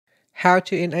How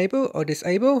to enable or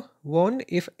disable warn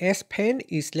if S Pen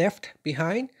is left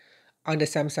behind on the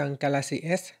Samsung Galaxy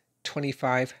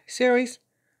S25 series.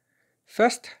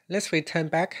 First, let's return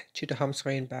back to the home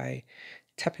screen by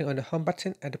tapping on the home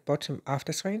button at the bottom of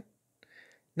the screen.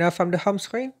 Now from the home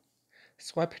screen,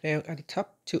 swipe down at the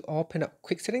top to open up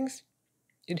quick settings.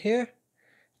 In here,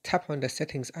 tap on the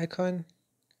settings icon.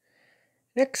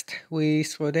 Next, we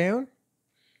scroll down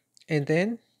and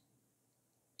then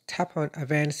tap on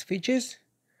advanced features.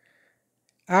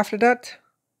 After that,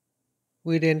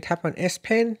 we then tap on S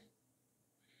Pen,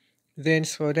 then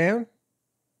scroll down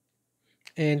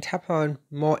and tap on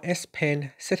more S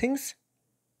Pen settings.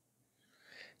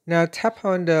 Now tap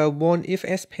on the warn if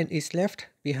S Pen is left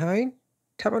behind.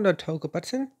 Tap on the toggle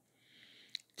button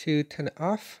to turn it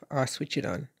off or switch it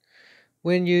on.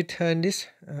 When you turn this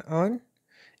on,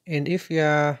 and if you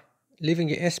are leaving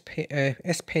your S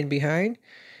Pen behind,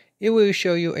 it will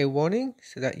show you a warning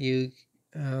so that you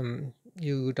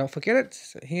don't forget it.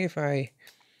 So here, if I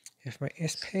have my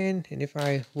S Pen and if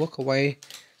I walk away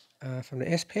from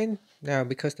the S Pen, now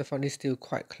because the phone is still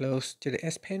quite close to the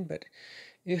S Pen, but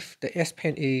if the S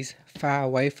Pen is far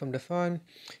away from the phone,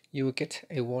 you will get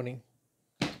a warning.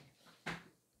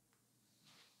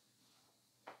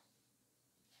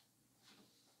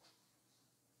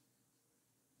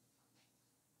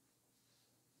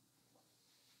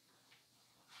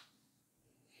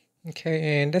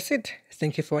 Okay, and that's it.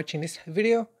 Thank you for watching this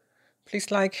video.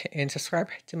 Please like and subscribe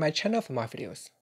to my channel for more videos.